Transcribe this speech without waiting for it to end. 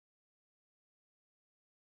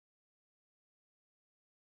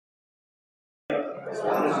One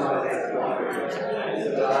of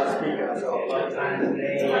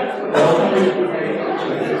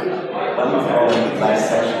our last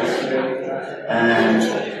sessions, and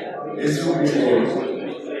this will be the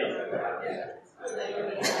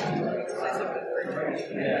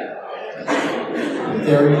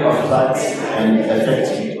theory of floods and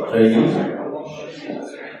effective trading.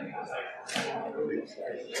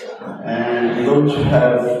 And we're going to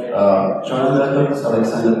have Jonah, Duckles,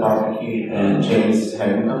 Aleksandra, Pawlik, and James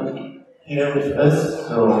Hetherington here with us.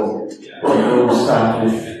 So we'll start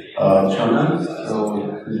with Jonah.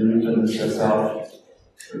 So could you introduce yourself?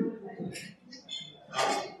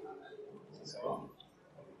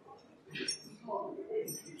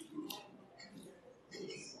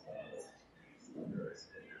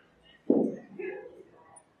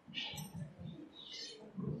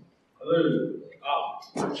 Hello,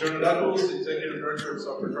 I'm Jonah Duckles, Executive Director of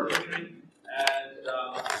Software Carpentry, and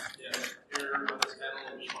here on this panel I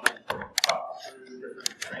just want to talk through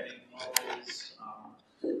different training models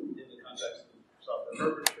in the context of software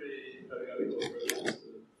carpentry, pedagogical approaches to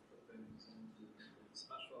things, and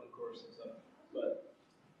semestral and course and stuff. But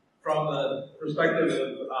from the perspective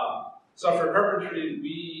of software carpentry,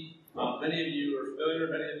 many of you are familiar,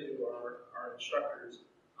 many of you are instructors.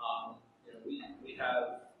 We have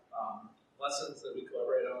lessons that we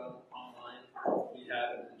collaborate on online. We have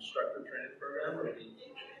an instructor training program where we teach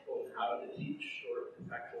people how to teach short,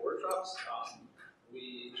 impactful workshops.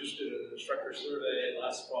 We just did an instructor survey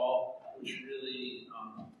last fall, which really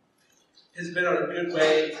has been a good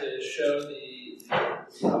way to show the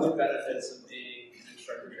other benefits of being an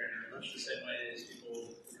instructor trainer, much the same way as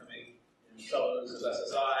people becoming fellows of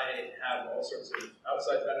SSI have all sorts of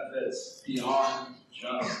outside benefits beyond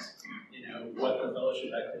just what the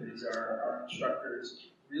fellowship activities are. Our instructors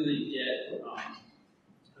really get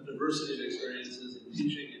a diversity of experiences in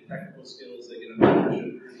teaching and technical skills. They get a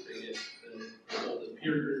mentorship group, they get the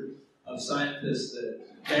peer group of scientists that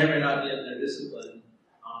may or may not be in their discipline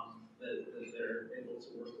that they're able to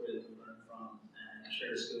work with and learn from and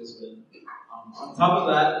share skills with. On top of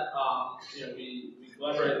that, we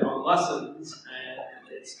collaborate on lessons,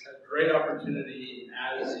 and it's a great opportunity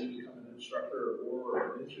as you become an instructor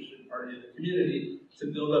or an interested party in the community to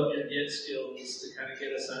build up your Git skills, to kind of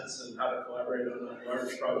get a sense of how to collaborate on a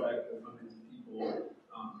large project with hundreds of people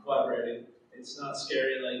collaborating. It's not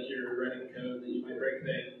scary like you're writing code that you might break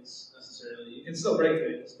things necessarily. You can still break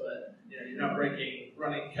things, but you're not breaking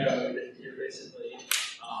running code. You're basically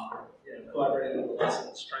collaborating with the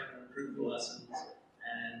lessons, trying to improve the lessons,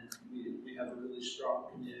 and we have a really strong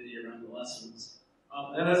community around the lessons.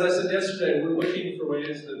 And as I said yesterday, we're looking for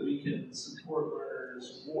ways that we can support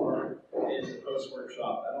learners more in the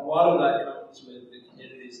post-workshop. And a lot of that comes with the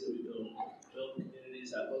communities that we build. We build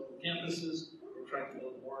communities at local campuses. We're trying to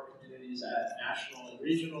build more communities at national and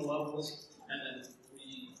regional levels. And then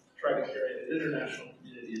we try to curate an international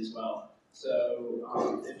community as well.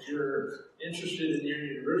 So if you're interested in your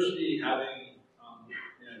university having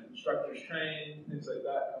instructors train, things like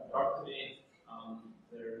that, come talk to me.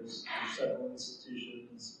 There's several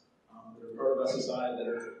institutions that are part of SSI that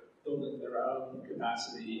are building their own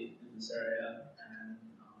capacity in this area, and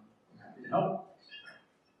I'm happy to help.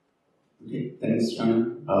 Okay, thanks,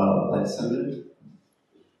 Jonah. Aleksandra?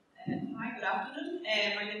 Hi, good afternoon.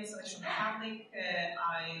 My name is Aleksandra Pawlik.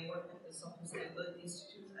 I work at the Software Scalability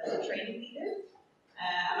Institute as a training leader.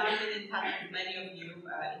 And I've been in touch with many of you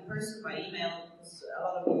in person, by email, because a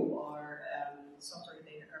lot of you are software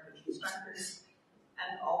data carpentry instructors,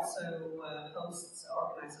 and also hosts,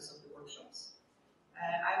 organizers of the workshops.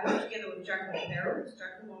 I work together with Giacomo Pero.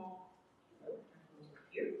 Giacomo is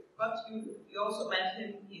here, but you also met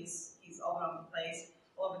him. He's all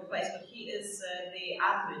over the place, but he is the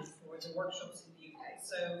admin for the workshops in the UK.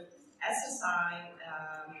 So SSI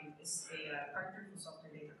is the partner for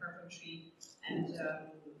software data carpentry and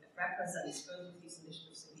represents both of these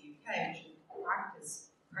initiatives in the UK, which in practice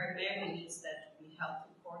primarily means that we help to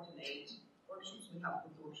coordinate workshops, we help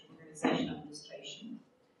with the workshop organization and administration.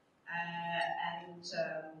 And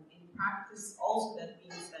in practice, also that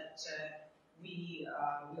means that we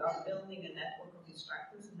are building a network of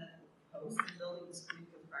instructors, a network of hosts, and building this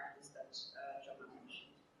community of practice that Jonah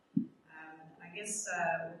mentioned. I guess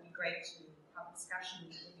it would be great to have a discussion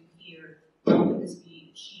with you here. How can this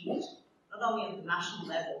be achieved, not only at the national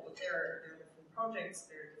level, but there are different projects,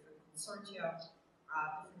 there are different consortia,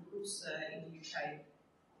 different groups in the UK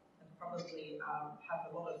that probably have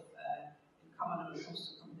a lot of in common when it comes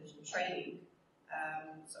to competition training.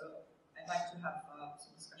 So I'd like to have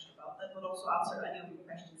some discussion about that, but also answer any of your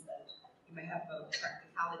questions that you may have about the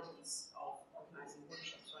practicalities of organizing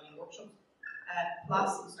workshops, running workshops,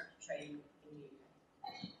 plus instructor training in the UK.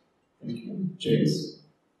 James?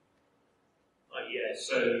 Yeah,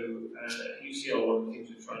 so at UCL, one of the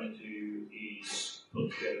things we're trying to do is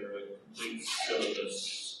put together a complete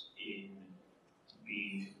syllabus in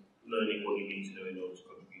the learning what you need to know in order to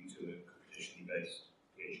contribute to a computationally based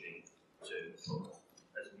PhD, to put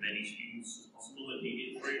as many students as possible that need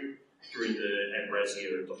it through during the MRes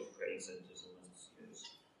year of doctoral training centres and years.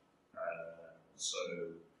 So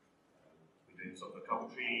we're doing some of the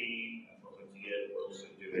commentary project here, we're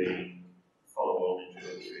also doing follow-on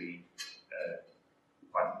introductory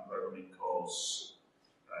Python programming course.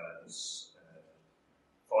 There's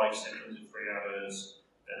 5 sessions in 3 hours,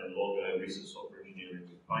 then a longer research software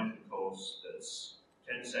engineering with Python course that's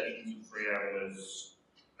 10 sessions in 3 hours,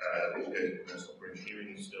 which goes into more software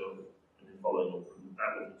engineering stuff, and then following on from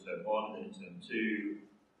that with term 1, and then in term 2,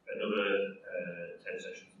 another 10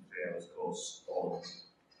 sessions in 3 hours course on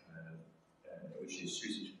which is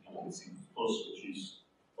research with C++, which is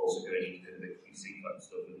also going into kind of XPC type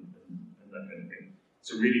stuff and that kind of thing.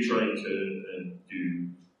 So really trying to do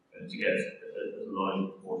to get a large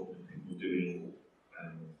proportion of people doing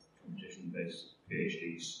computationally-based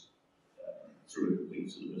PhDs through a complete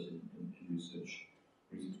syllabus in research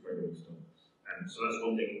programming stuff. And so that's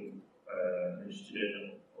one thing I'm interested in.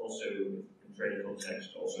 And also in training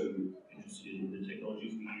context, also interested in the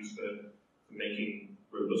technologies we use for making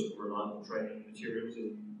robust and reliable training materials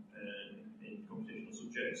in computational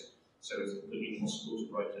subjects. So it's completely impossible to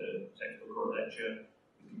write a textbook or a lecture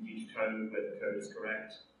with computer code where the code is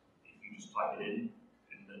correct. If you just type it in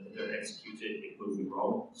and then don't execute it, it will be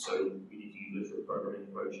wrong. So we need to use literal programming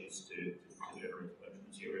approaches to generate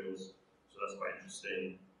materials. So that's quite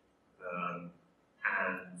interesting.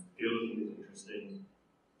 And the other thing that's interesting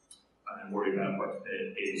and I'm worried about quite a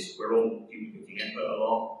bit is we're all duplicating effort a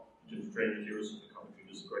lot in terms of training materials. The commentary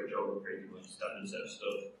does a great job of creating like a standard set of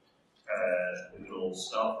stuff we can all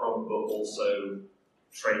start from, but also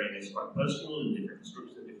training is quite personal and different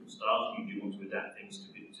instructors have different styles. You do want to adapt things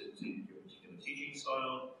to your particular teaching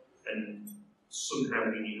style, and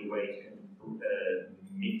somehow we need a way to kind of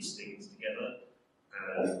mix things together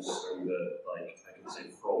so that, like, I can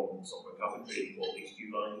say from software carpentry import these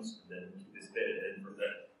 2 lines and then keep this bit, and then from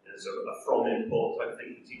there. And so a from import type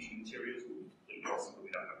thing for teaching materials will be completely awesome, but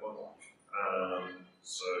we don't have one.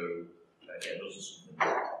 Yeah, those are some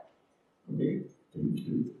things. Okay, thank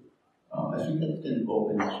you. I think that can go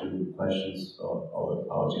into questions of our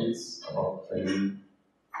audience about training.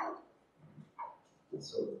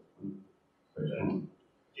 So, question.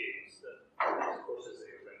 James, courses that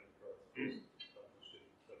you're running for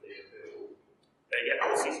Yeah,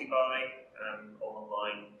 all CC BY, all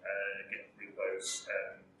online, get repos.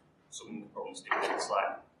 Some can probably stick to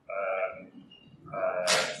Slack.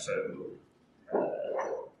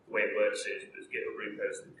 The way it works is there's GitHub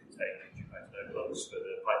repos that contain notebooks for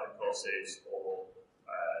the Python courses or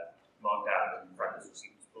Markdown and fragments of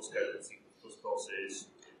C++ code and C++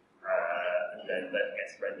 courses, and then that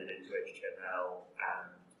gets rendered into HTML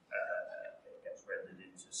and it gets rendered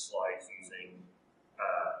into slides using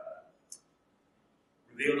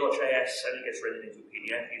reveal.js, and it gets rendered into a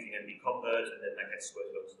PDF using MD-Convert, and then that gets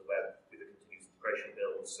squirted onto the web with a continuous integration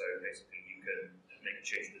build. So basically you can make a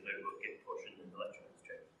change to the notebook, git push, and then the lecture notes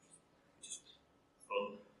change, which is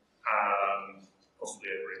fun.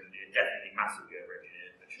 Possibly over-engineered, definitely massively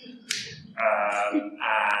over-engineered, actually.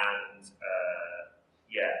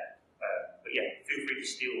 But yeah, feel free to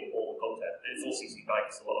steal all the content. And it's all CC BY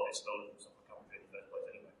because a lot of it's stolen from software company in the first place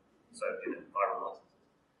anyway. So, viral licenses.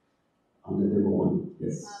 On the demo one,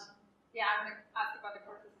 yes. Yeah, I'm going to ask about the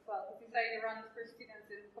courses as well. Because you say you run for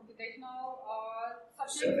students in computational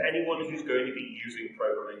subjects? So anyone who's going to be using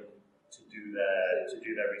programming to do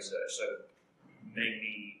their research, so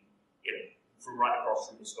maybe from right across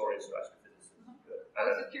from historians to astrophysicists. I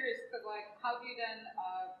was just curious because, like, how do you then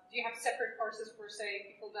do you have separate courses for,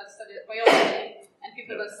 say, people that study biology and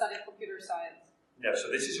people that study computer science? No.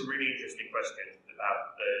 So this is a really interesting question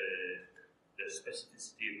about the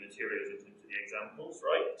specificity of materials in terms of the examples,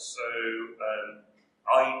 right? So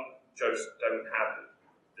I just don't have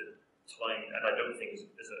the time, and I don't think as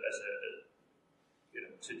a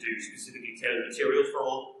to do specifically tailored materials for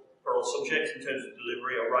all subjects in terms of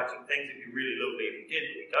delivery or writing things. It'd be really lovely if we did,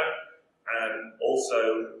 but we don't. Also,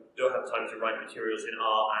 don't have time to write materials in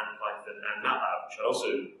R and Python and MATLAB, which I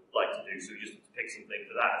also like to do. So we just have to pick something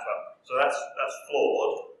for that as well. So that's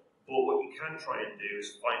flawed. But what you can try and do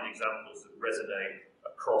is find examples that resonate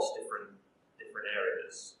across different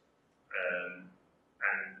areas. And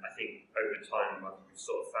I think over time we've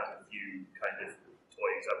sort of found a few kind of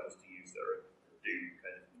toy examples to use that do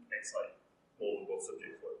kind of excite more than one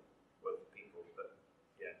subject work for people. But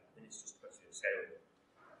yeah, I think it's just a question of scaling.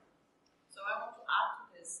 So I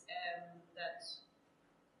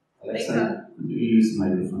Alexa, could you use the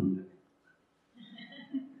microphone?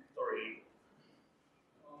 Sorry.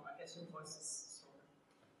 I guess your voice is sort of.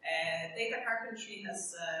 Data carpentry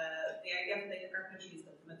has the idea of data carpentry is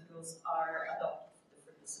that the materials are adopted for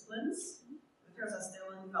different disciplines. Materials are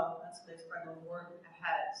still in development, so there's quite a lot of work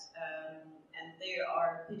ahead, and they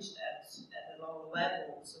are pitched at a lower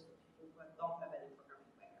level, so for people who don't have any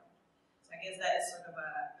programming background. So I guess that is sort of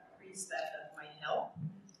a pre-step that might help.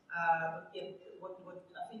 But yeah, what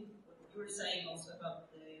I think what you were saying also about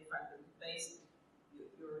the fact that you base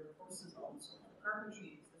your courses on software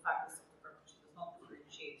carpentry is the fact that software carpentry does not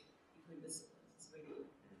differentiate between disciplines. It's really,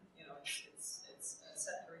 it's a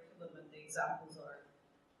set curriculum, and the examples are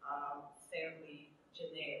fairly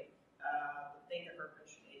generic. Data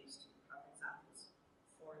carpentry aims to have examples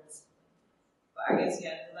for discipline. But I guess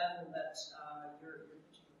the level that you're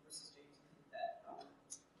teaching the courses, James, I think that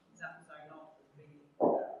examples are not really.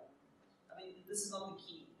 This is not the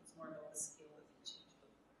key. It's more about the skill that you teach. But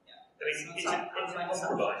yeah, it's a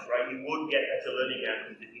compromise, right? You would get better learning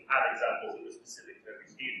outcomes if you had examples that were specific to every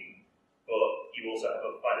student, but you also have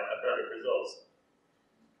a better results.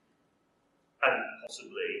 And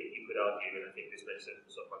possibly, you could argue, and I think this makes sense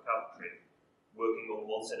for software carpentry, working on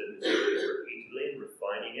one set of materials repeatedly and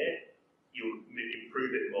refining it, you'll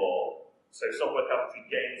improve it more. So software carpentry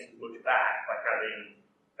gains as much back by having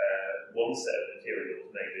one set of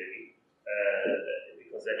materials, maybe,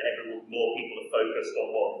 because then more people are focused on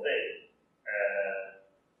one thing,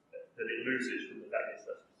 that it loses from the fact it's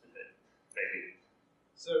less specific, maybe.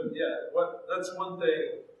 So that's one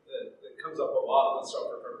thing that comes up a lot with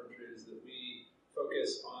software carpentry is that we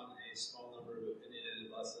focus on a small number of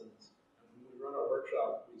opinionated lessons. And when we run a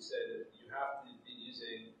workshop, we say that you have to be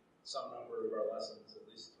using some number of our lessons, at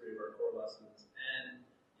least 3 of our core lessons, and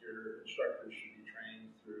your instructors should be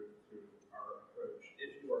trained through our approach.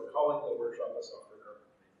 If you are calling the workshop a software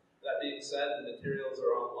carpentry. That being said, the materials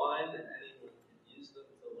are online and anyone can use them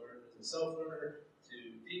to learn as a self-learner, to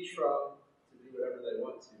teach from, to do whatever they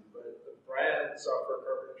want to. But the brand software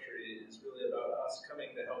carpentry is really about us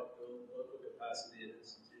coming to help build local capacity at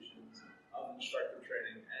institutions of instructor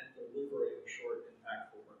training and delivering short,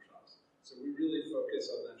 impactful workshops. So we really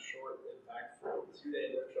focus on that short, impactful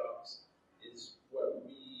 2-day workshops is what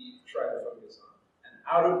we try to focus on. And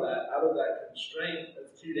out of that constraint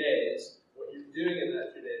of 2 days, what you're doing in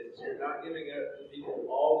that 2 days is you're not giving the people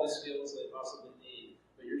all the skills they possibly need,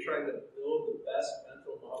 but you're trying to build the best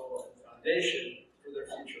mental model and foundation for their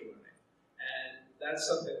future learning. And that's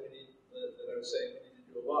something we need, that I was saying, we need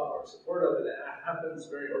to do a lot more support of, and it happens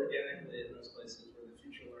very organically in those places where the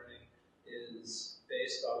future learning is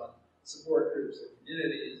based on support groups and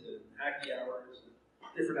communities and hacky hours and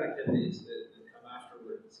different activities that come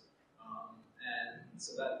afterwards. And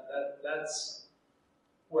so that's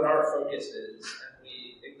what our focus is, and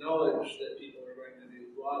we acknowledge that people are going to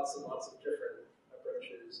do lots and lots of different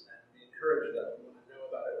approaches, and we encourage that. We want to know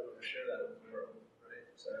about it, we want to share that with the world, right?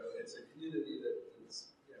 So it's a community that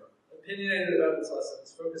is opinionated about its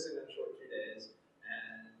lessons, focusing on short 2 days,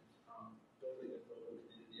 and building a global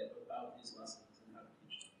community about these lessons and how to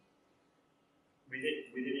teach them.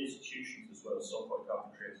 Within institutions as well, software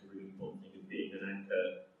carpentry is a really important thing of being an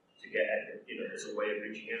anchor to get, as a way of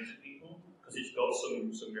reaching out to people, because it's got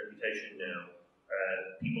some reputation now.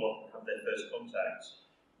 People often have their first contact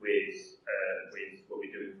with what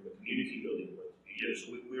we're doing from a community building point of view.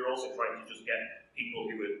 So we're also trying to just get people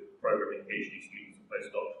who are programming PhD students and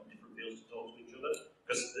postdocs from different fields to talk to each other,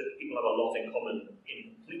 because people have a lot in common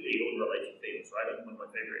in completely unrelated fields, right? One of my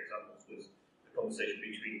favourite examples was the conversation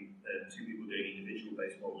between 2 people doing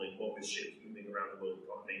individual-based modelling, one with ships moving around the world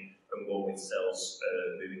economy, and one with cells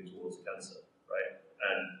moving towards cancer, right?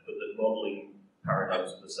 But the modelling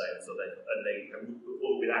paradigms are the same, so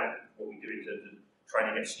all without what we do in terms of trying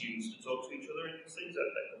to get students to talk to each other and these things, that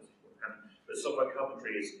concept won't happen. But software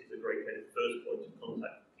carpentry is a great kind of first point of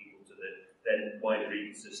contact for people to the then wider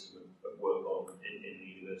ecosystem of work in the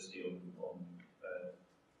university on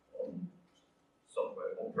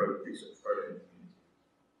software, on research programming community.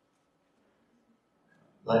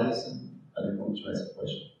 Linus, I don't want to ask a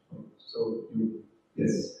question. So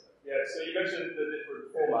yes. Yeah, so you mentioned the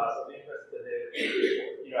different formats. I'd be interested to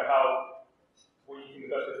hear, what you think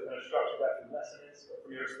the best way to kind of structure that from lessons, or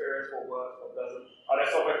from your experience, what works, what doesn't. I know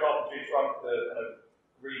software carpentry trumps the kind of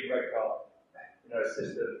green red card,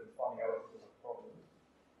 system, finding out what's a problem.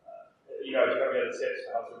 Do you have any other tips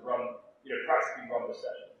for how to run, practically run the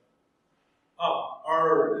session?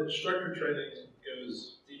 Our instructor training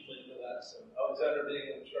goes deeply into that. So Aleksandra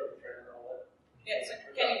being an instructor trainer and all that. Yeah, so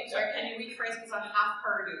can you rephrase because I half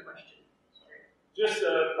heard your question? Sorry. Just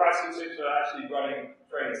practical tips for actually running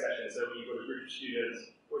training sessions. So when you've got a group of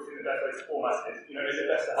students, what do you think the best way to format is? You know, is it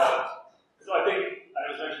best to have? Because I think, and it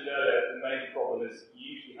was mentioned earlier, the main problem is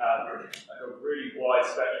you usually have like a really wide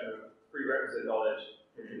spectrum of prerequisite knowledge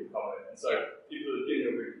that people come with, and so people are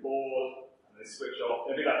getting really bored and they switch off.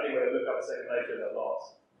 Maybe that thing where they look up a second later and they're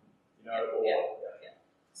lost. You know, or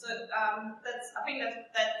So I think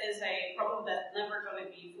that is a problem that's never going to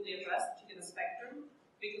be fully addressed in the spectrum,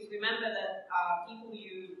 because remember that people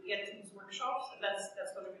you get to these workshops, and that's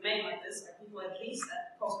going to remain like this, are people at least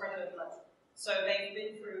at postgraduate level. So they've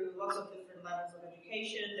been through lots of different levels of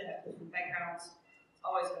education, they have different backgrounds. It's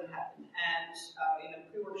always going to happen. And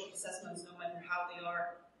pre-workshop assessments, no matter how they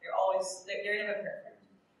are, they're never perfect.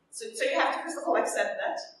 So you have to first of all accept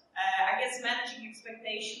that. I guess managing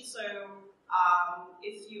expectations. So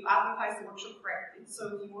if you advertise the workshop correctly,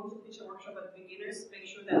 so if you want to pitch a workshop at beginners, make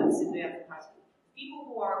sure that it's in the advertisement. People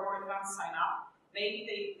who are more advanced sign up. Maybe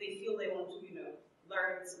they feel they want to,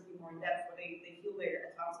 learn something more in depth, or they feel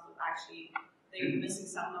they're advanced, but actually they're missing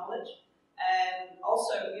some knowledge. And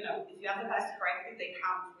also, if you advertise it correctly, they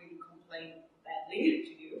can't really complain badly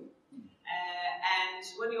to you. And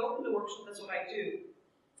when you open the workshop, that's what I do.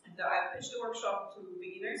 And I pitch the workshop to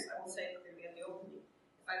beginners. I will say clearly at the opening.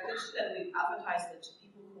 If I pitch it and we advertise it to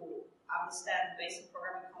people who understand basic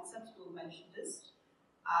programming concepts, we'll mention this.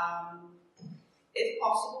 If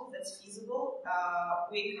possible, that's feasible,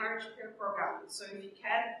 we encourage pair programming. So if you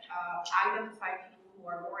can, identify people who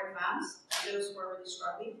are more advanced, those who are really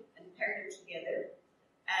struggling, and pair them together.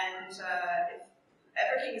 And if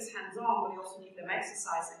everything is hands-on, but you also give them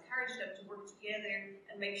exercise, encourage them to work together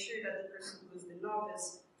and make sure that the person who is the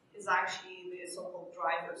novice is actually the so-called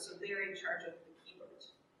driver. So they're in charge of the keyboard.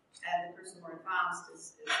 And the person more advanced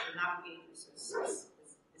is the navigator, so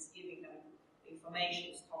is giving them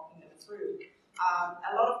information, is talking them through.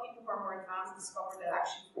 A lot of people who are more advanced discover that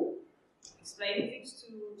actually explaining things to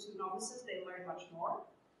novices, they learn much more.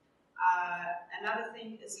 Another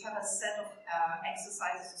thing is have a set of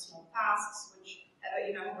exercises and small tasks, which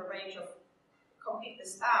have a range of complete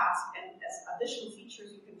this task, and as additional features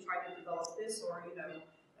you can try to develop this, or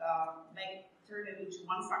turn it into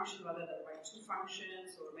one function rather than like two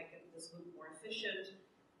functions, or make this look more efficient.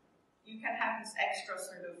 You can have these extra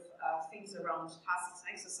sort of things around tasks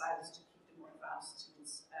and exercises to keep the more advanced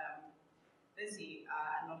students busy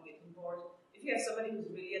and not getting bored. If you have somebody who's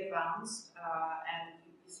really advanced and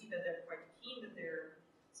you see that they're quite keen, that they're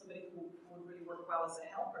somebody who would really work well as a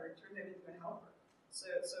helper, turn them into a helper. So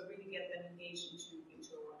really get them engaged into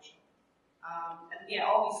a workshop. And yeah,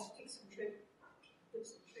 all these tips and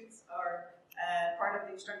tricks are part of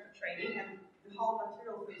the instructor training, and the whole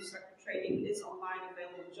material for the instructor training is online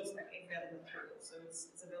available, just like any other material. So it's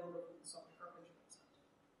available from the software carpentry website.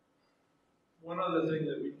 One other thing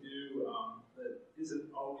that we do that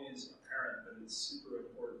isn't always apparent, but it's super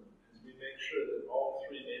important, is we make sure that all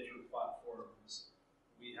three major platforms,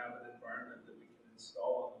 we have an environment that we can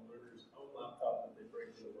install on the learner's own laptop that they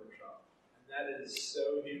bring to the workshop. And that is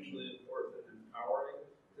so hugely important and empowering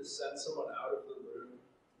to send someone out of the room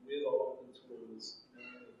with all of the tools,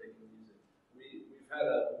 knowing that they can use it. We've had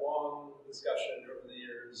a long discussion over the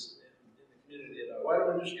years in the community about why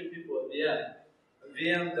don't we just give people a VM? A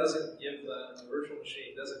VM doesn't give them, a virtual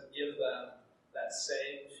machine doesn't give them that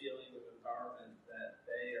same feeling of empowerment that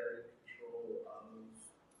they are in control of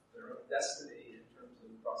their own destiny in terms of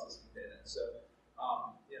processing data. So,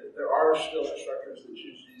 there are still instructors that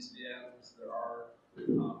choose to use VMs. There are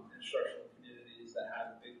instructional communities that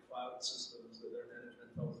have big cloud systems that their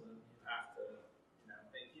management tells them you have to,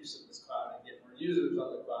 make use of this cloud and get more users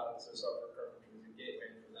on the cloud. So software carpentry is a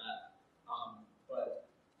gateway for that. But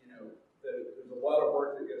there's a lot of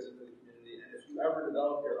work that goes into the community, and if you ever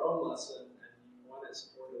develop your own lesson and you want it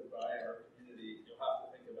supported by our community, you'll have to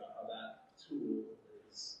think about how that tool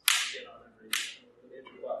is on every one of the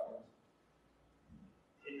major platforms.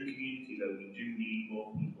 In the community, though, we do need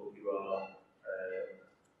more people who are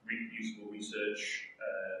reproducible research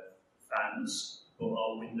fans, but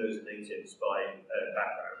are Windows natives by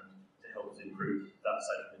background to help us improve that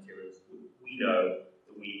side of materials. We know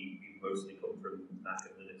that we mostly come from Mac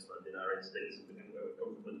and Linux land in our instincts, and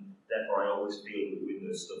therefore I always feel that the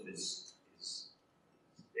Windows stuff is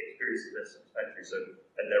experience is less satisfactory. So,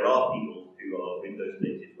 and there are people who are Windows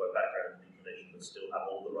natives by background and inclination, but still have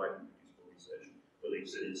all the right reproducible research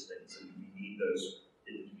beliefs and instincts, and we need those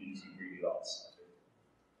in the community really lots.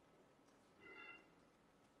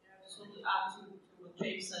 Yeah, I just want to add to what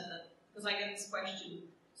James said, that because I get this question,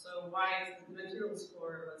 so why is the materials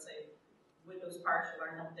for, let's say, Windows partial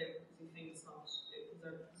are not there because you think it's not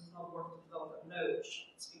worth to develop? No,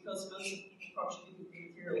 it's because most of the people contributing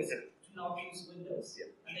the materials do not use Windows,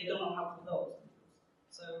 and they don't know how to develop Windows.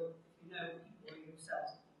 So if you know people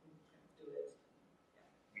yourselves,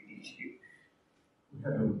 I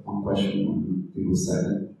have one question on table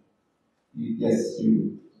 7. Yes,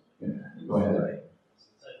 you. Yeah, go ahead.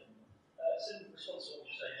 So in response to what you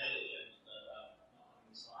were saying earlier, James, about not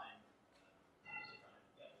having time to kind of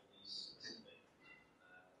get all these specific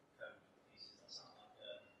code pieces, that sounds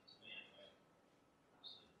like, to me anyway,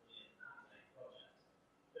 absolutely brilliant half-day project.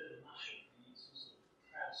 Bit of a mashup, you need some sort of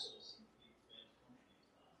crowdsourcing for people to be able to contribute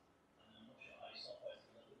to that. And I'm not sure how your software is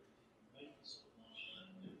delivered, if you can make it sort of modular,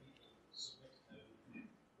 if people submit code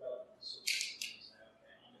relevant to subjects and you say,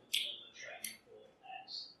 okay, I'm going to deliver training for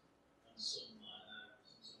X, and some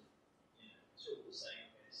sort of tool saying,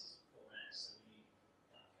 okay, this is for X, so we need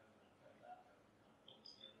that code, and kind of pull it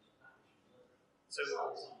together as a package and deliver it. So,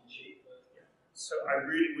 Something cheap, but yeah. so I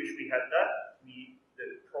really wish we had that.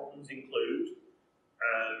 The problems include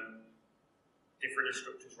different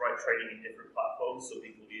instructors write training in different platforms. Some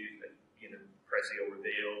people use, Prezi or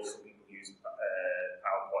Reveal. Some people use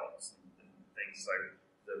PowerPoints and things. So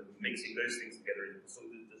mixing those things together. So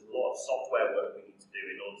there's a lot of software work we need to do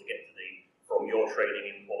in order to get to the from your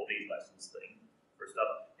training import these lessons thing. For a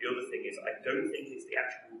start. The other thing is I don't think it's the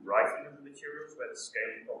actual writing of the materials where the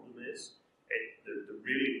scaling problem is. The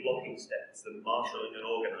really blocking step is the marshalling and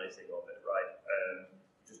organising of it, right?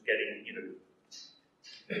 Just getting, even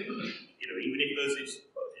if those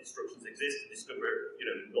instructions exist to discover,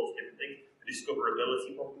 lots of different things, the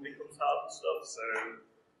discoverability problem becomes hard and stuff. So,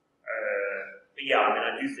 but yeah,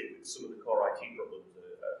 I do think that some of the core IT problems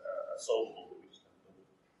are solvable, but we just haven't done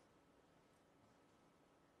it.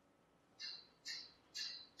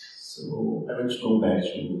 So I want to go back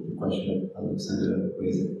to the question that Aleksandra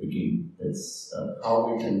raised at the beginning. That's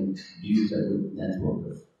how we can build a good network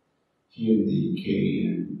of here in the UK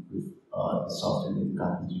and with the software and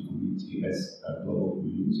carpentry community as a global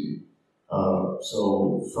community.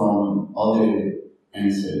 So from other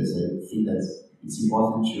answers, I think that it's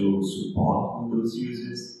important to support on those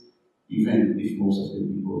users, even if most of the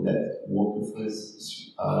people that work with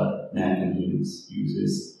us are Mac and Linux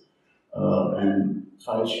users, and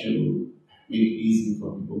try to make it easy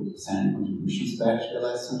for people to send contributions back to the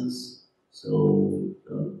lessons. So,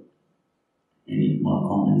 any more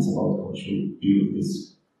comments about how to build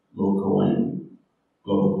this local and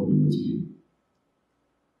global community?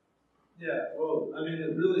 Yeah, well,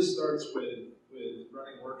 it really starts with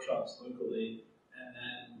running workshops locally and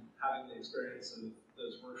then having the experience of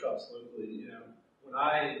those workshops locally. When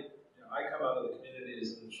I come out of the community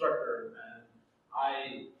as an instructor, and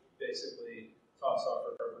I basically taught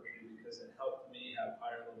software carpentry because it helped me have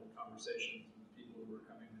higher level conversations with people who were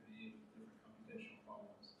coming to me with different computational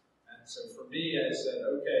problems. And so for me, I said,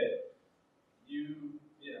 okay,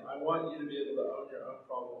 I want you to be able to own your own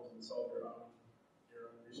problems and solve your own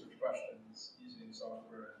research questions using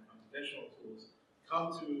software and computational tools.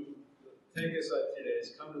 Take us out 2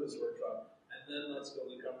 days, come to this workshop, and then let's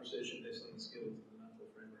build a conversation based on the skills and the mental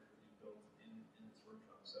framework that you built in this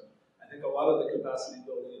workshop. So I think a lot of the capacity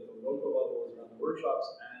building at the local level is around the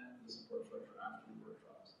workshops and the support structure after the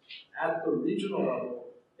workshops. At the regional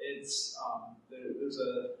level, it's there's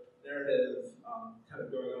a narrative kind of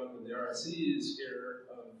going on with the RSCs here.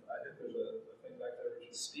 I think there's a thing back there which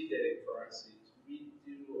is speed dating for RSCs. We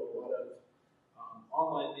do a lot of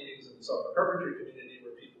online meetings in the software carpentry community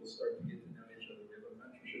where people start to get to know each other. We have a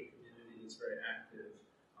mentorship community that's very active.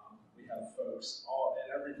 We have folks in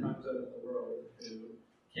every time zone in the world who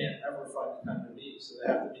can't ever find the time to meet, so they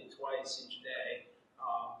have to meet twice each day.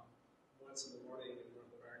 Once in the morning in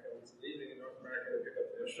North America, once in the evening in North America to pick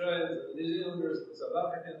up the Australians and the New Zealanders and the South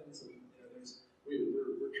Africans. And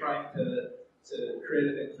we're trying to create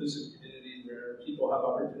an inclusive community where people have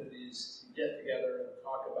opportunities to get together and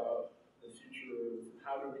talk about the future of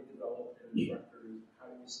how do we develop instructors, how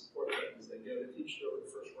do we support them as they go to teach their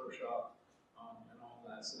first workshop, and all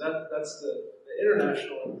that. So that's the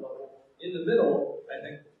international level. In the middle, I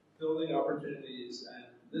think building opportunities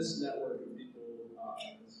and this network of people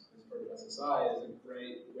as part of SSI is a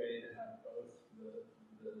great way to have both the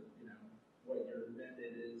what your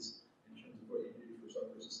mandate is in terms of what you do for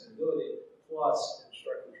software sustainability, plus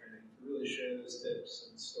instructor training to really share those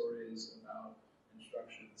tips and stories about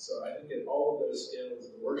instruction. So I think at all of those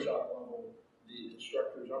scales, the workshop level, the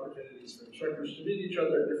instructors, opportunities for instructors to meet each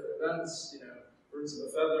other at different events, birds of a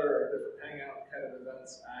feather or different hangout kind of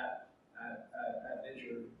events at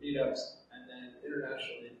major meetups, and then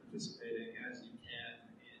internationally participating as you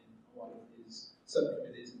can in a lot of these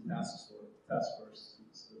subcommittees and task forces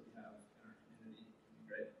that we have in our community. Would be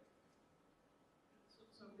great.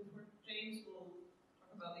 So before James will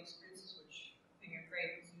talk about the experiences, which I think are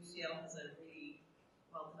great, because UCL has a really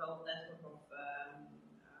well-developed network of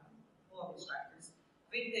full of instructors.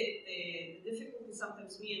 I think the difficulty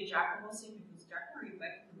sometimes me and Giacomo see, because Giacomo, are you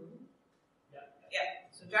back in the room? Yeah. Yeah.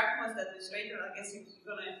 So Giacomo is the administrator. I guess you're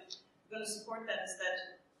gonna support that. Is that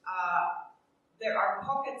there are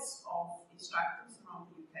pockets of instructors around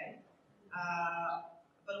the UK,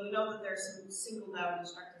 but we know that there are some singled out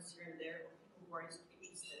instructors here and there, or people who are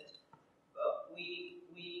interested. But we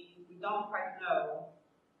don't quite know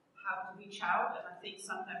how to reach out, and I think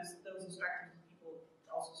sometimes those instructors and people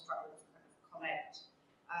also struggle to kind of connect.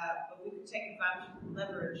 But we could take advantage and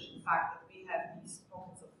leverage the fact that we have these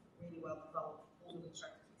pockets of really well-developed older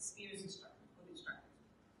instructors, experienced instructors, good instructors,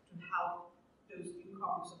 to help those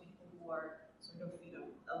newcomers, so people who are sort of,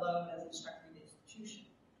 alone as an instructor in the institution.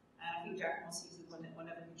 And I think Giacomo sees it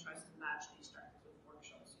whenever he tries to match the instructors with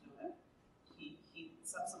workshops,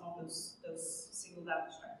 that some of those singled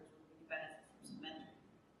out instructors will really benefit from some mentoring.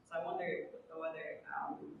 So I wonder whether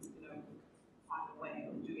find a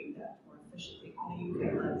way of doing that more efficiently on a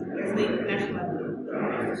UK level. There's the international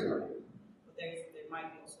level but there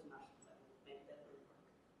might be also a national level to make that work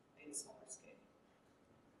in a smaller scale.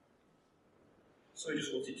 So I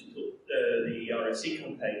just wanted to put the RSC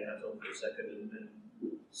campaign out on for a second and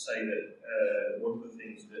say that one of the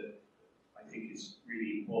things that I think is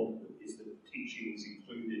really important is that teaching is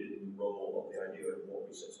included in the role of the idea of what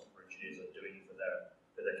research software engineers are doing for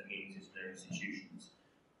their communities and their institutions.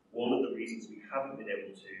 One of the reasons we haven't been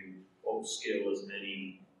able to upskill as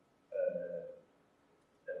many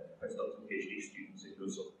postdocs and PhD students in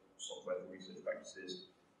good software and research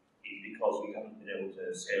practices is because we haven't been able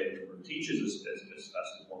to scale the number of teachers as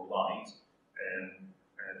fast as one might, and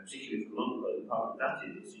particularly for London. Part of that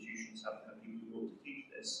is institutions haven't had people who want to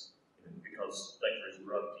teach this, because lecturers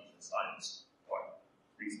were rather teaching science quite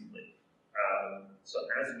recently. So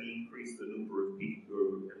as we increase the number of people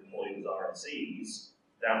who are employed as RSEs,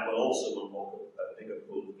 that will also unlock a bigger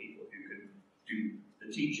pool of people who can do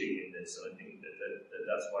the teaching in this. And I think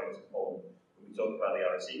that's why it's important when we talk about the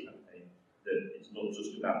RSE campaign, that it's not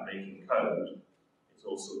just about making code, it's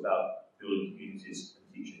also about building communities and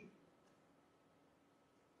teaching.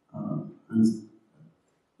 And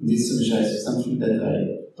this suggests something that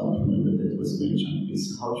I don't remember that was mentioned,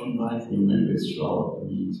 is how to invite new members to our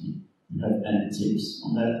community. Do you have any tips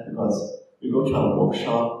on that? Because we go to our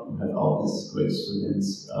workshop, we have all these great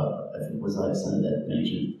students, I think it was Aleksandra that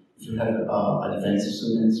mentioned. If you have advanced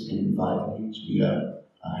students, you can invite him to be a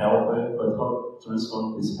helper, but how to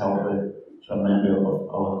transform this helper to a member of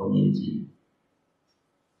our community?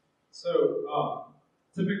 So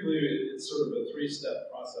typically it's sort of a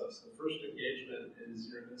three-step process. The first engagement is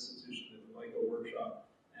you're an institution that would like a workshop,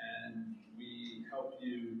 and we help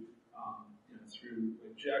you through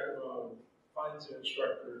Giacomo, finds you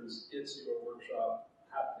instructors, gets you a workshop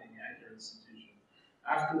happening at your institution.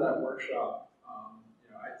 After that workshop,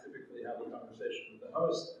 I typically have a conversation with the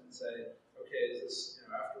host and say, okay, is this,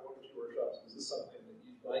 after one or two workshops, is this something that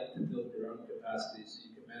you'd like to build your own capacity so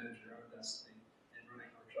you can manage your own destiny and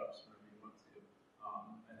running workshops whenever you want to?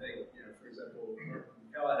 I think, for example, Martin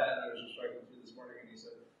Callahan, I was just talking to this morning, and he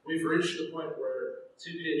said, we've reached the point where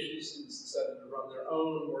 2 PhD students decided to run their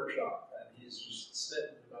own workshop, and he's just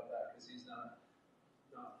smitten about that because he's not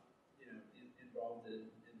involved in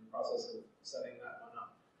the process of setting that one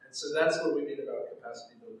up. And so that's what we mean about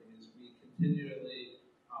capacity building, is we continually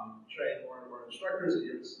train more and more instructors at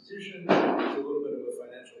your institution. There's a little bit of a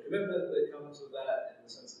financial commitment that comes with that in the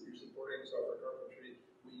sense that you're supporting software carpentry.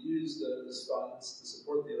 We use those funds to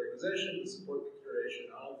support the organization, to support the curation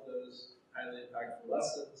of those highly impactful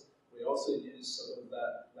lessons. We also use some of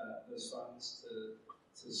those funds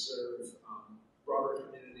to serve broader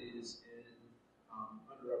communities in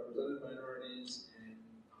underrepresented minorities in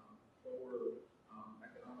lower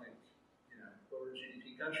economic, lower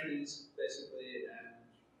GDP countries, basically, and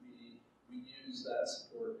we use that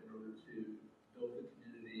support in order to build the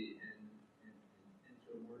community into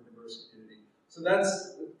a more diverse community. So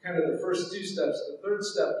that's kind of the first two steps. The third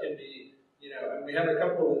step can be, and we have a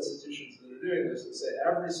couple of institutions that are doing this, that say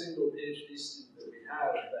every single PhD student that we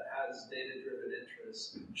have that has data-driven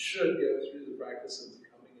interests should go through the practice of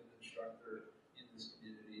becoming an instructor in this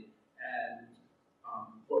community. And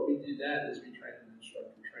what we do then is we train an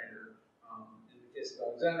instructor trainer. In the case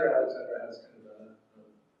of Aleksandra has kind of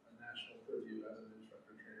a national purview as an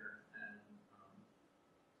instructor trainer, and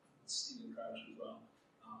Stephen Crouch as well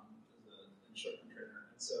as an instructor trainer.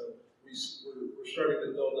 And so we're starting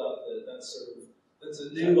to build up that's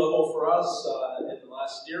a new level for us in the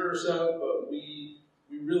last year or so, but we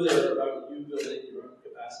really are about you building your own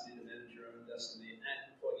capacity to manage your own destiny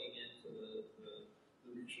and plugging into the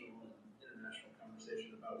regional and international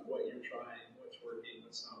conversation about what you're trying, what's working,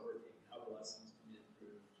 what's not working, how the lessons can be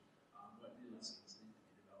improved, what new lessons need to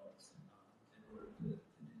be developed in order to do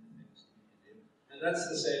the things you need to do. that's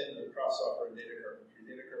the same across software and data carpentry.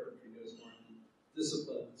 Data carpentry goes more into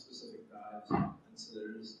discipline-specific dives, and so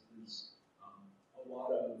there's a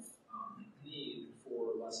lot of need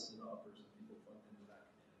for lesson developers and people plugged into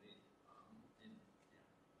that community in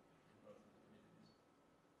both of the communities.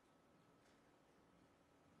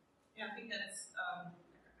 Yeah, I think that's,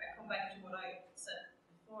 I come back to what I said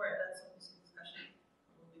before, that's obviously discussion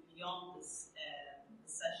a little bit beyond this,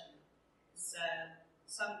 this session. It's,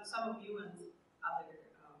 some of you and other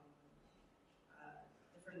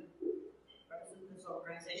different representatives of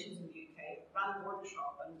organizations in the UK run a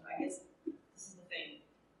workshop, and I guess this is the thing.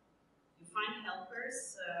 You find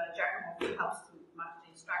helpers, Giacomo helps to match the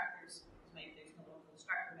instructors, maybe there's no local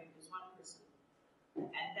instructor, maybe there's one person.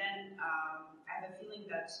 And then I have a feeling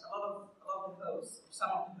that a lot of the hosts, or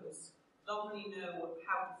some of the hosts, don't really know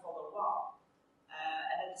how to follow up.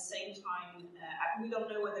 And at the same time, we don't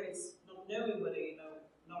know whether it's not knowing whether you don't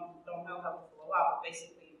know how to follow up. But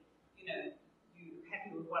basically, you're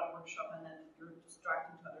happy with one workshop and then you're just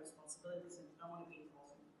dragged into other responsibilities and you don't want to be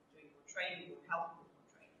involved in doing more training or helping with more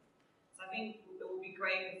training. So I think it would be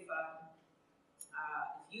great if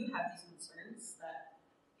you have these concerns that,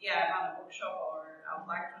 yeah, I run a workshop or I would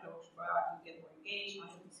like to run a workshop where I can get more engaged, I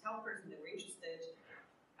have these helpers and they're interested.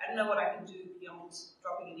 I don't know what I can do beyond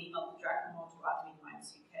dropping an email to Giacomo to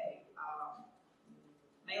admin-UK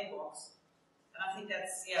mailbox. And I think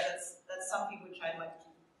that's something which I'd like to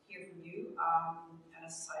hear from you and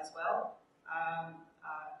SSI as well.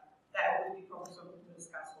 That would be probably something to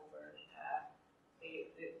discuss over the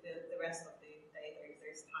rest of the day.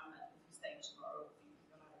 There's time that if you stay tomorrow, you're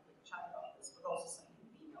going to have a quick chat about this, but also send an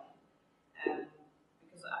email.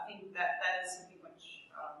 Because I think that is something which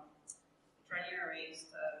Raniere raised.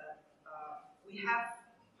 We have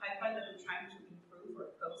pipeline that we're trying to improve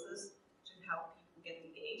our process to help people get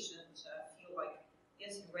engaged and feel like,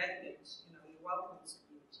 yes, you're ready, you're welcome in this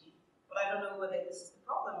community. But I don't know whether this is the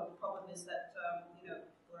problem, or the problem is that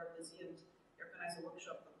people are busy and they organize a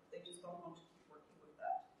workshop, but they just don't want to keep working with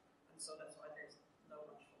that. And so that's why there's no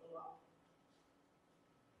much follow-up.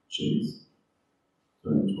 James,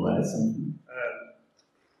 going to add something?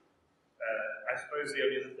 I suppose the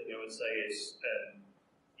only other thing I would say is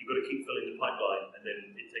you've got to keep filling the pipeline, and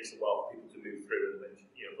then it takes a while for people to move through. And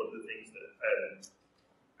one of the things that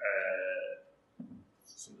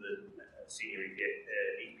some of the senior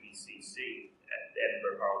EPCC at the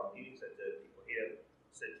Edinburgh Parliament Meeting Centre people here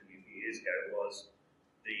said to me a few years ago was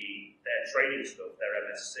their training stuff, their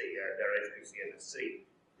MSc, their HPC MSc,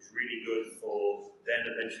 was really good for then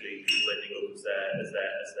eventually people ending up as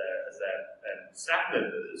their staff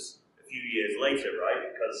members a few years later,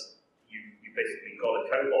 right? Because you basically got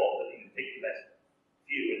a cohort that you can pick the best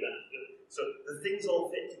few, and so the things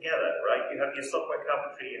all fit together, right? You have your software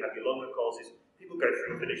carpentry, you have your longer courses. People go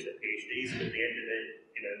through and finish their PhDs, and at the end of it,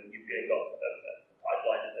 you've got a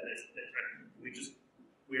pipeline, and then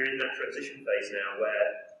we're in that transition phase now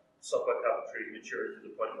where software carpentry is maturing to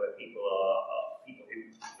the point where people are people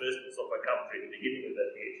who first did software carpentry at the beginning of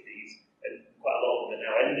their PhDs, and quite a lot of them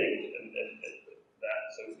are now ending, and that.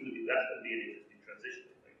 So that's going to be an interesting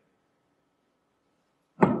transition, I think.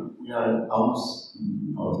 We are almost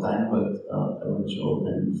out of time, but I want to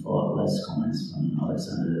open for last comments from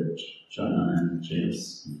Aleksandra, Jonah, and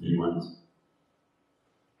James, if they want.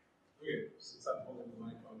 Okay, since I'm holding the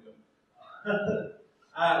mic, I'll go.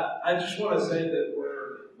 I just want to say that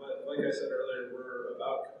like I said earlier, we're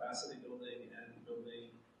about capacity building and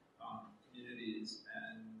building communities,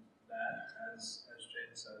 and that, as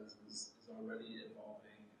James says, is already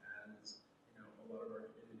evolving. As a lot of our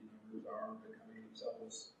community members are becoming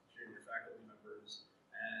themselves junior faculty members.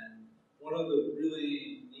 And one of the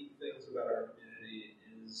really neat things about our community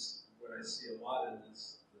is what I see a lot in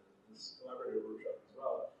this collaborative workshop as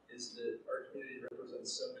well, is that our community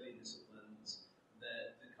represents so many disciplines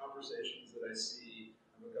that the conversations that I see,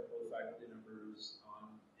 I have a couple of faculty members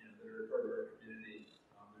on that are part of our community.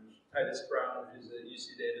 There's Titus Brown, who's at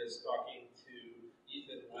UC Davis, talking to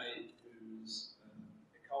Ethan White, who's an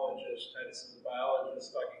ecologist. Titus is a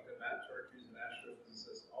biologist, talking to Matt Turk, who's an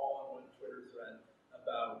astrophysicist, all on one Twitter thread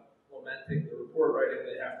about lamenting the report writing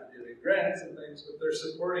they have to do in grants and things, but they're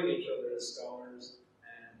supporting each other as scholars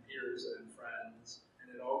and peers and friends, and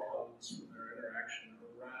it all comes from their interaction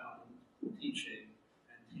around teaching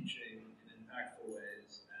and teaching in impactful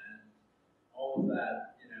ways, and all of that,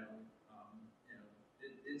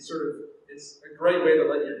 it's a great way to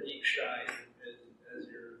let your geek shine as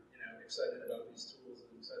you're, excited about these tools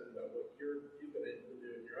and excited about what you've been able to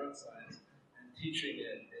do in your own science, and teaching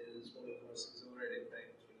it is one of the most exhilarating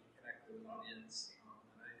things when you connect with an audience, and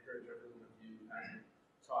I encourage every one of you who hasn't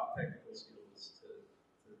taught technical skills to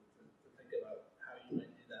think about how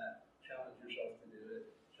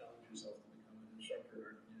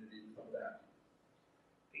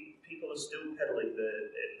are still peddling the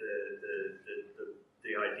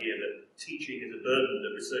idea that teaching is a burden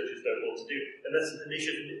that researchers don't want to do, and that's an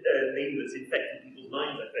initiative thing that's infected people's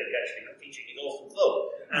minds. I think actually, that teaching is awesome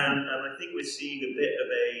fun, and I think we're seeing a bit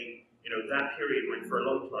of that period when for a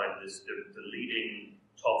long time the leading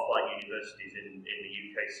top flight universities in the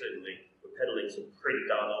UK certainly were peddling some pretty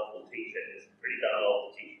darn awful teaching and some pretty darn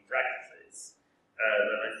awful teaching practices.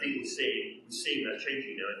 And I think we're seeing that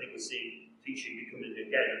changing now. I think we're seeing teaching becoming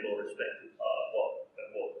again a more respected part of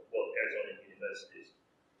what goes on in universities.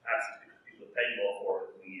 Perhaps it's because people are paying more for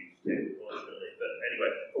it than we used to, unfortunately. But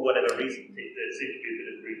anyway, for whatever reason, there seems to be a bit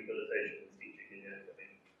of rehabilitation of teaching in the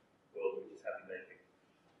academic world, which is happy making.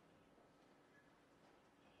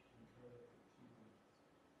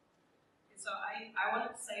 So I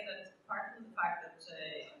wanted to say that apart from the fact that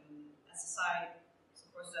SSI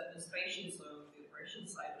supports the administration, so the operations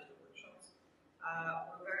side of the workshops,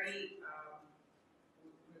 we're very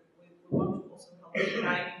we want to also help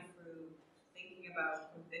guide you through thinking about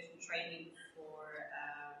computational training for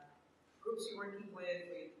groups you're working with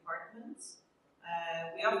or your departments.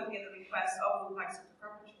 We often get the request, we'd like some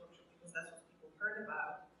carpentry workshop because that's what people heard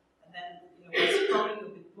about, and then once probing a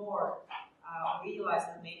bit more, realize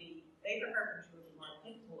that maybe data carpentry would be more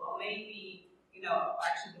applicable, or maybe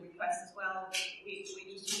actually the request as well. We just want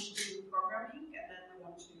to do programming, and then we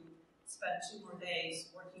want to spend 2 more days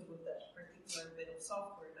working with that particular bit of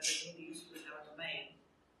software that is really useful in our domain.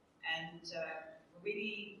 And we're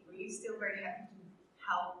really still very happy to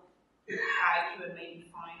help guide you and maybe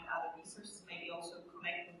find other resources, maybe also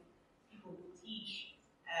connect with people who teach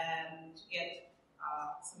to get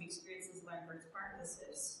some experiences, learn best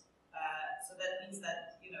practices. So that means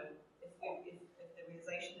that if the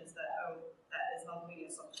realization is that that is not really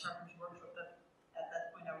a software carpentry workshop, that at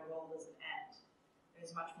that point our role doesn't end.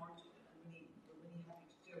 There's much more to it, and we're really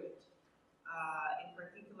happy to do it. In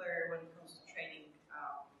particular, when it comes to training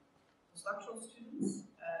Duckles students,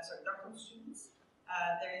 Duckles students,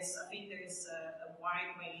 there is a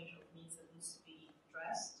wide range of needs that needs to be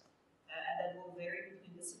addressed, and that will vary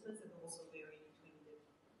between disciplines. It will also vary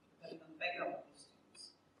depending on the background of these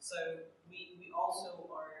students. So we also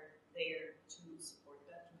are there to support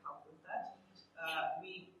that, to help with that.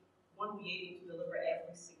 We won't be able to deliver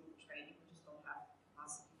every single training. We just don't have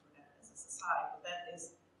capacity for that as a society. But that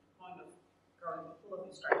is the point of growing the pool of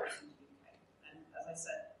instructors in the UK. And as I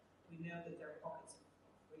said, we know that there are pockets of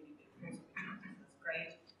really big pools of instructors. That's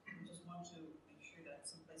great. We just want to make sure that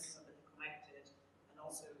some places are better connected, and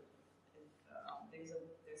also if there's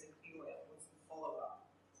a clear way of what's the follow-up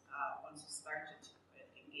once you started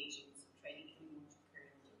engaging in some training, and you want to carry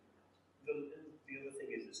on doing that. The other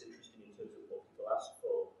thing is that's interesting in terms of what people ask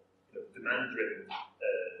for, demand-driven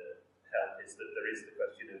help, is that there is the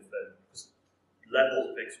question of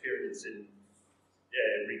levels of experience in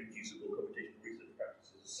reproducible computational research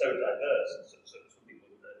practices are so diverse, and some people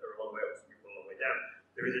are a long way up, some people are a long way down.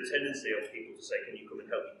 There is a tendency of people to say, can you come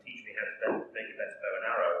and help me teach me how to make a better bow and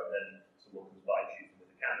arrow, and then someone comes by and shoots them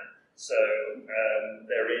with a cannon. So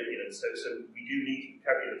there is, so we do need to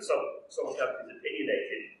carry on. Some help is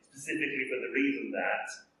opinionated specifically for the reason that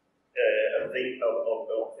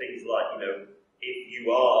of things like, if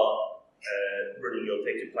you are running your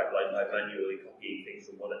data pipeline by manually copying things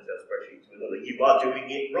from one Excel spreadsheet to another, you are doing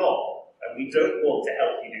it wrong, and we don't want to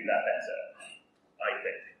help you do that better, I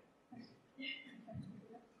think.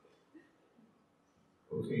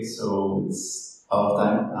 Okay, so it's out of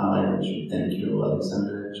time. I want to thank you,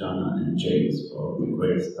 Aleksandra, Jonah, and James for the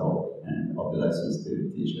great talk and all the lessons they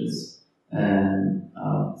teach us. And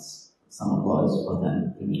some applause for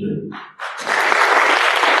them. Thank you.